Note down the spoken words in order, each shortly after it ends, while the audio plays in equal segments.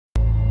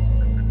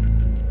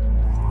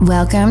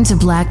Welcome to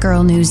Black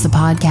Girl News, the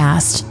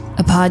podcast,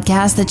 a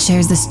podcast that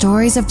shares the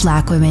stories of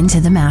Black women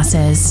to the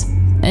masses.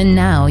 And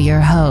now your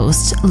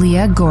host,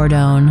 Leah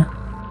Gordon.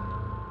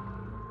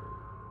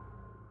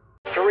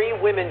 3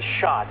 women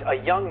shot,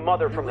 a young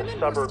mother from the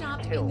suburbs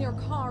killed. In their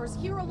cars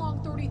here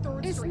along 33rd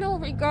Street. It's no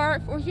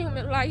regard for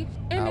human life.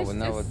 And I would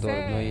never thought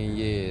a million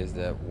years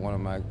that one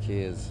of my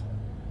kids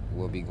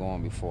will be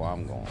gone before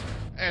I'm gone.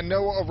 And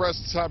no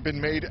arrests have been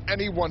made.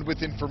 Anyone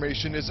with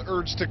information is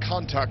urged to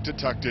contact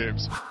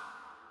detectives.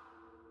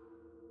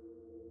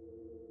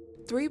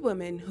 3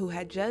 women who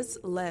had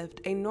just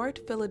left a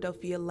North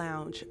Philadelphia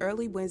lounge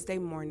early Wednesday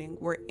morning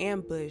were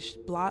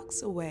ambushed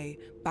blocks away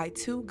by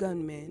 2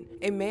 gunmen.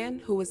 A man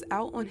who was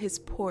out on his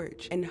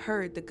porch and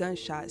heard the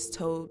gunshots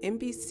told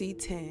NBC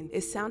 10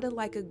 it sounded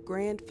like a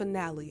grand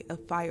finale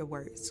of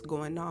fireworks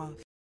going off.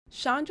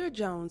 Chandra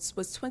Jones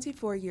was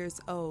 24 years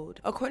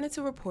old. According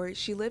to reports,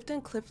 she lived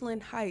in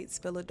Clifton Heights,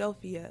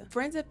 Philadelphia.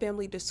 Friends and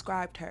family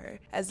described her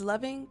as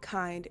loving,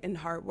 kind, and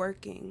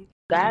hardworking.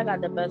 God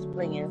got the best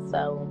plan,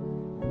 so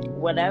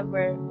whatever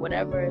is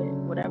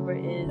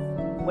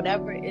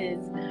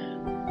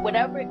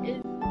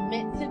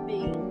meant to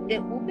be, it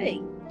will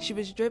be. She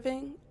was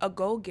driven, a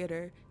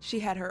go-getter. She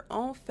had her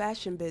own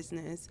fashion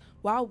business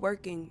while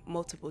working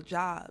multiple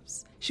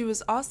jobs. She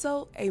was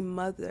also a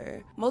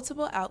mother.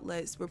 Multiple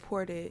outlets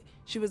reported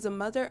she was a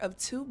mother of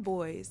 2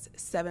 boys,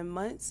 7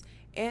 months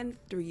and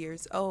 3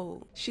 years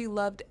old. She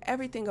loved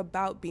everything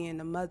about being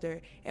a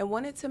mother and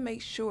wanted to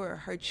make sure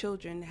her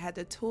children had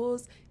the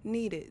tools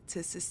needed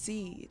to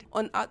succeed.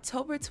 On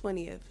October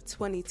 20th,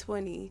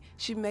 2020,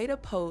 she made a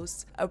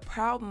post, a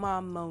proud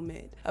mom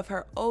moment, of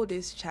her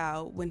oldest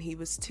child when he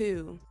was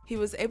 2. He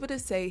was able to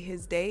say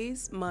his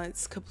days,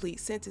 months, complete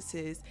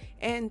sentences,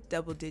 and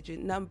double-digit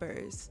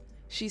numbers.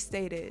 She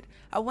stated,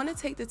 "I want to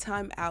take the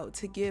time out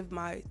to give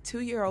my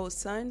 2-year-old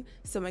son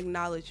some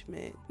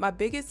acknowledgement. My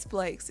biggest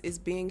flex is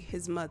being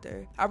his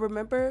mother. I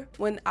remember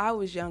when I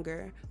was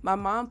younger, my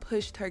mom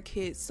pushed her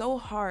kids so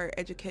hard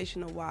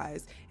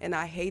educational-wise, and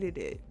I hated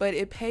it. But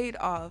it paid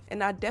off,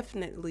 and I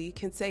definitely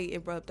can say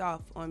it rubbed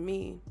off on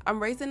me.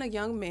 I'm raising a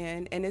young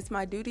man, and it's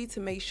my duty to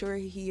make sure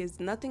he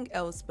is nothing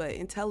else but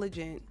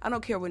intelligent. I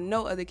don't care what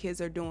no other kids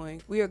are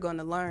doing. We are going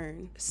to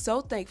learn." So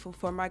thankful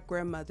for my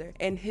grandmother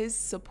and his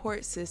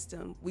support system.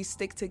 We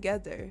stick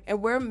together,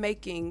 and we're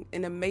making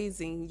an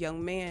amazing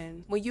young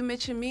man. When you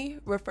mention me,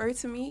 refer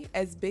to me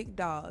as Big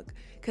Dog,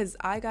 because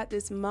I got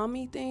this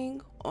mommy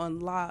thing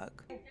on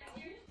lock.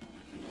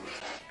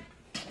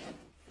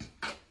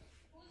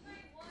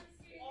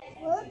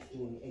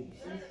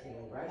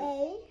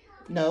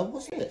 No,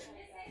 what's this?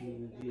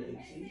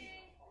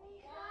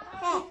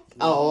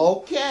 Oh,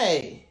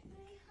 okay.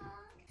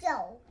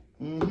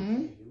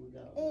 Mm-hmm.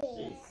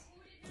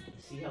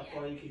 See how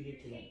far you can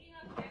get to that.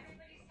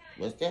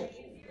 What's that?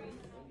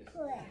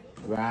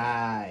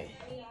 Right.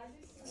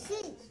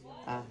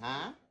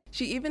 Uh-huh.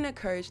 She even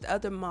encouraged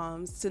other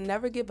moms to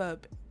never give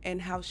up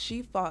and how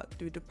she fought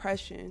through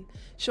depression,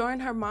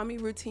 showing her mommy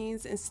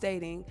routines and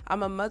stating,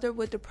 "I'm a mother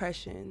with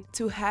depression.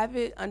 To have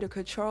it under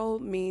control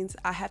means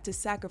I have to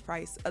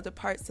sacrifice other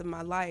parts of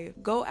my life.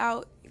 Go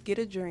out, get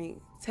a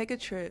drink, take a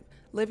trip,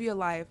 live your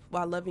life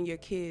while loving your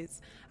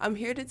kids. I'm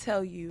here to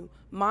tell you,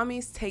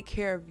 mommies take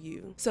care of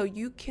you so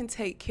you can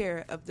take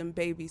care of them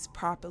babies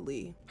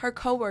properly." Her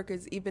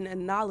coworkers even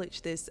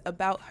acknowledged this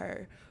about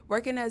her.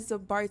 Working as a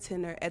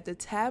bartender at the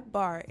Tab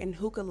Bar and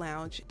Hookah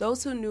Lounge,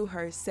 those who knew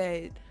her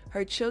said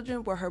her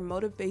children were her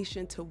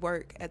motivation to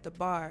work at the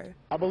bar.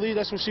 I believe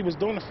that's what she was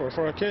doing for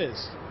her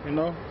kids,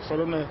 for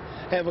them to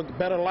have a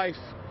better life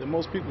than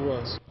most people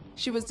was.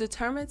 She was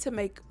determined to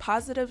make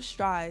positive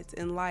strides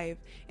in life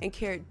and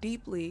cared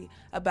deeply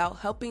about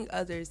helping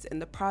others in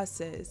the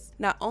process,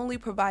 not only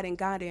providing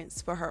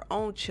guidance for her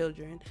own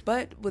children,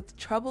 but with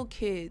troubled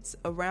kids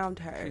around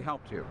her. She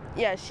helped you?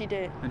 Yes, she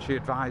did. And she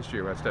advised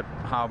you as to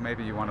how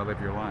maybe you want to live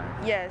your life?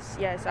 Yes.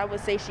 I would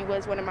say she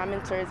was one of my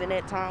mentors in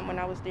that time when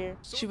I was there.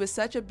 She was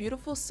such a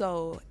beautiful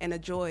soul and a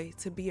joy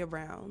to be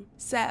around.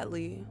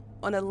 Sadly,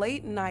 on a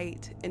late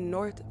night in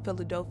North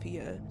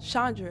Philadelphia,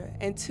 Chandra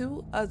and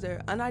 2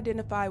 other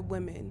unidentified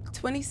women,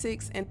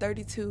 26 and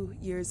 32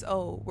 years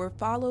old, were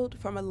followed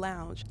from a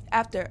lounge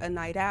after a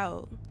night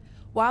out.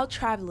 While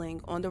traveling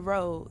on the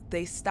road,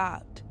 they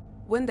stopped.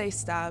 When they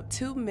stopped,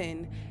 2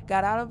 men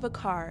got out of a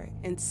car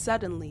and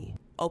suddenly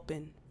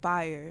opened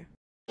fire.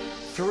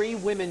 3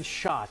 women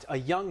shot, a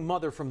young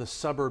mother from the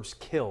suburbs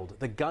killed.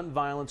 The gun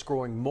violence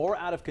growing more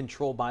out of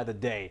control by the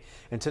day.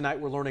 And tonight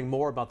we're learning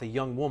more about the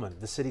young woman,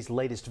 the city's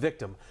latest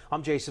victim.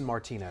 I'm Jason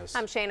Martinez.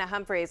 I'm Shayna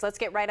Humphreys. Let's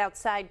get right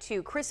outside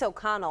to Chris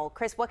O'Connell.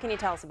 Chris, what can you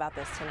tell us about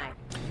this tonight?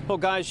 Well,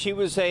 guys, she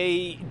was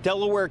a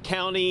Delaware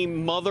County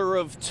mother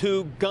of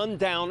 2 gunned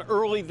down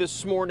early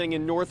this morning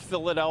in North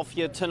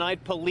Philadelphia.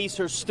 Tonight, police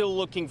are still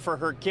looking for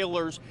her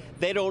killers.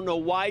 They don't know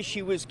why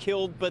she was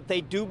killed, but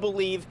they do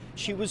believe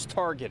she was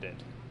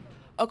targeted.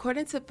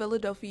 According to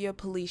Philadelphia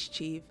Police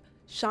Chief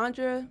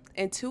Chandra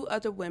and 2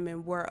 other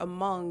women were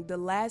among the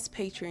last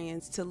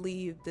patrons to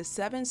leave the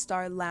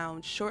 7-Star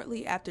Lounge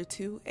shortly after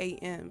 2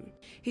 a.m.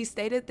 He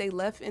stated they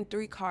left in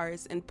 3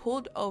 cars and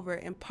pulled over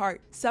and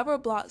parked several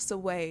blocks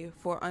away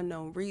for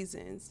unknown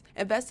reasons.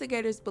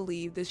 Investigators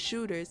believe the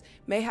shooters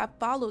may have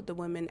followed the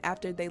women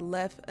after they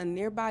left a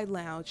nearby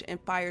lounge and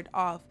fired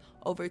off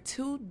over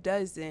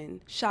 24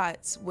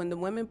 shots when the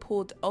women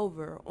pulled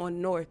over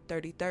on North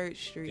 33rd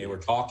Street. They were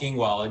talking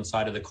while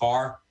inside of the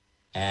car,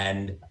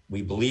 and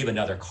we believe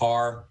another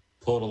car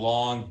pulled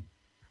along.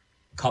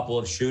 A couple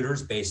of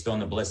shooters, based on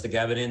the ballistic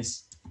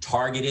evidence,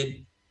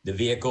 targeted the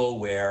vehicle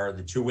where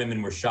the 2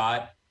 women were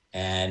shot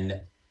and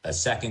a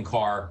second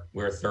car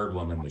where a 3rd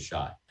woman was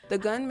shot. The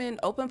gunman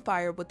opened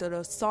fire with an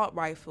assault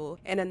rifle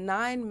and a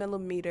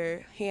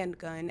 9mm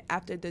handgun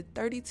after the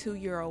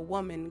 32-year-old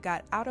woman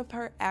got out of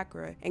her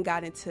Acura and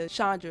got into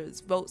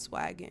Chandra's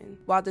Volkswagen,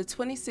 while the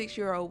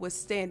 26-year-old was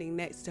standing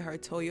next to her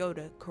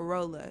Toyota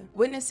Corolla.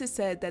 Witnesses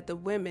said that the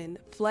women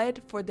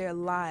fled for their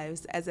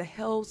lives as a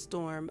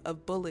hailstorm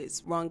of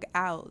bullets rung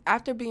out.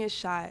 After being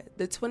shot,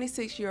 the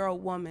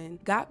 26-year-old woman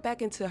got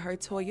back into her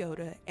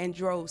Toyota and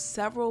drove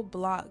several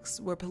blocks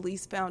where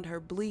police found her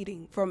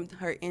bleeding from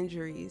her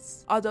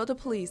injuries. Although the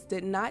police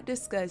did not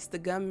discuss the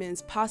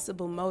gunman's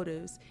possible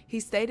motives, he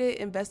stated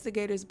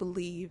investigators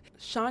believe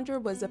Chandra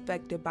was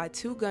affected by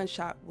 2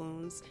 gunshot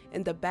wounds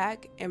in the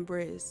back and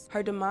wrist.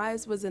 Her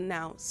demise was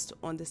announced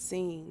on the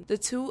scene. The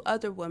 2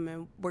 other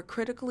women were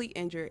critically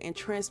injured and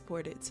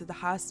transported to the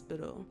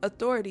hospital.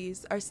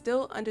 Authorities are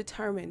still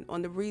undetermined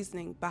on the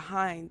reasoning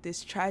behind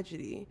this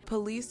tragedy.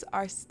 Police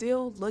are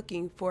still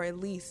looking for at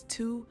least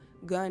 2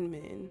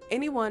 gunmen.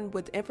 Anyone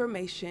with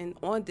information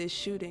on this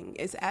shooting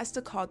is asked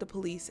to call the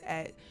police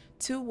at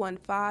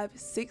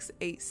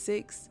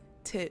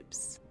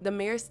 215-686-TIPS. The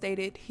mayor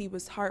stated he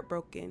was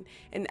heartbroken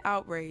and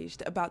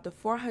outraged about the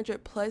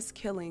 400+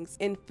 killings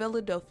in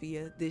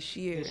Philadelphia this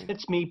year. It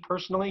hits me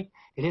personally,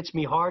 it hits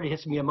me hard, it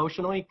hits me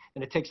emotionally,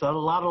 and it takes a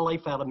lot of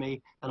life out of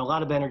me and a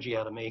lot of energy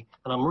out of me.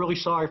 And I'm really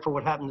sorry for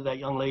what happened to that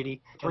young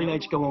lady. 3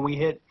 nights ago when we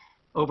hit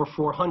over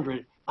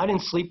 400, I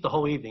didn't sleep the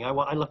whole evening.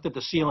 I looked at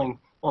the ceiling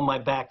on my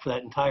back for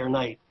that entire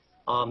night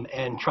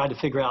and tried to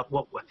figure out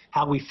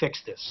how we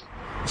fix this.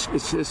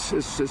 It's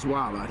just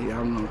wild out here. I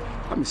don't know.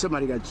 I mean,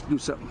 somebody got to do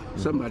something.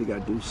 Somebody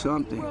got to do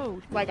something.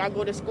 Like, I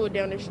go to school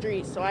down the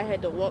street, so I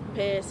had to walk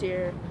past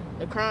here,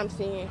 the crime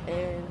scene,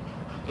 and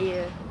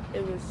yeah,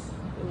 it was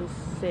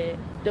sad.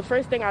 The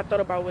first thing I thought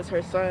about was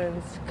her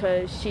sons,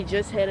 because she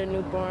just had a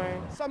newborn.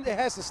 Something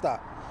has to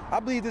stop. I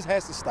believe this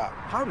has to stop.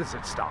 How does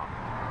it stop?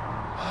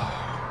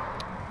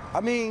 I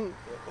mean,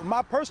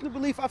 my personal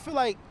belief, I feel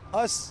like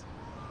us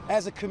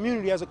as a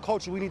community, as a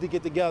culture, we need to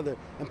get together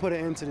and put an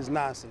end to this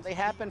nonsense. They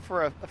happen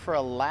for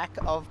a lack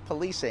of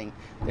policing.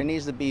 There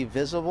needs to be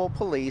visible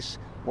police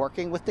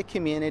working with the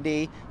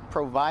community,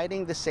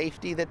 providing the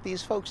safety that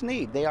these folks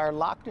need. They are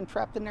locked and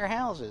trapped in their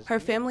houses. Her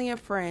family and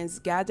friends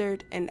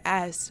gathered and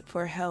asked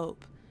for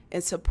help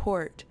and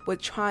support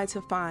with trying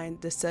to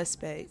find the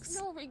suspects.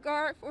 No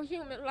regard for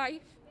human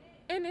life,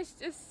 and it's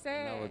just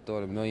sad. I never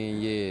thought a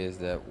million years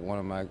that one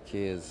of my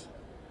kids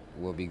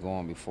will be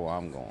gone before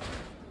I'm gone.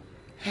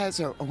 Has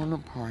her own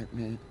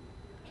apartment,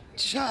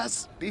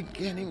 just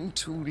beginning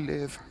to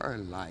live her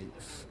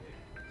life.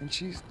 And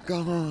she's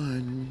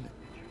gone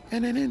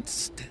in an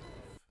instant.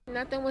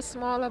 Nothing was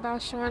small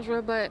about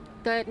Chandra but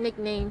that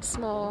nickname,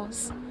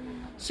 Smalls.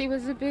 She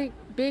was a big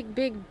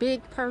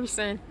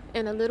person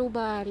in a little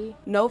body.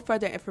 No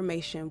further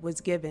information was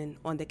given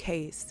on the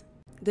case.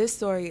 This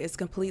story is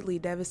completely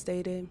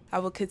devastating. I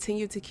will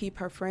continue to keep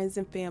her friends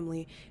and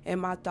family in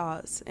my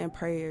thoughts and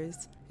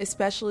prayers,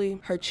 especially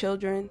her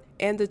children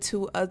and the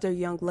 2 other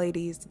young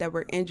ladies that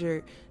were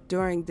injured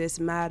during this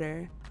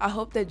matter. I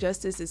hope that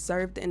justice is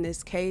served in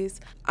this case.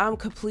 I'm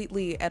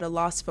completely at a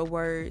loss for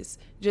words,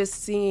 just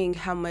seeing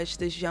how much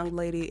this young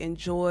lady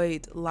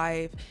enjoyed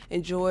life,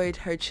 enjoyed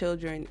her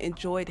children,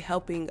 enjoyed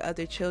helping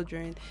other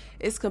children.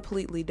 It's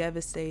completely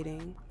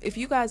devastating. If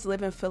you guys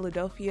live in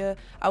Philadelphia,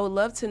 I would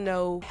love to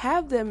know,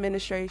 have the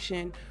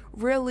administration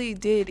really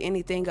did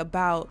anything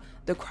about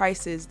the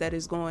crisis that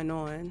is going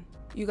on?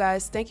 You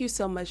guys, thank you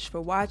so much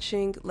for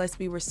watching. Let's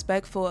be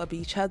respectful of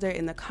each other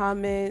in the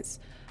comments.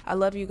 I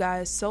love you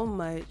guys so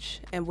much.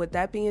 And with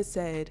that being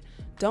said,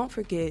 don't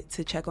forget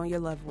to check on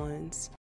your loved ones.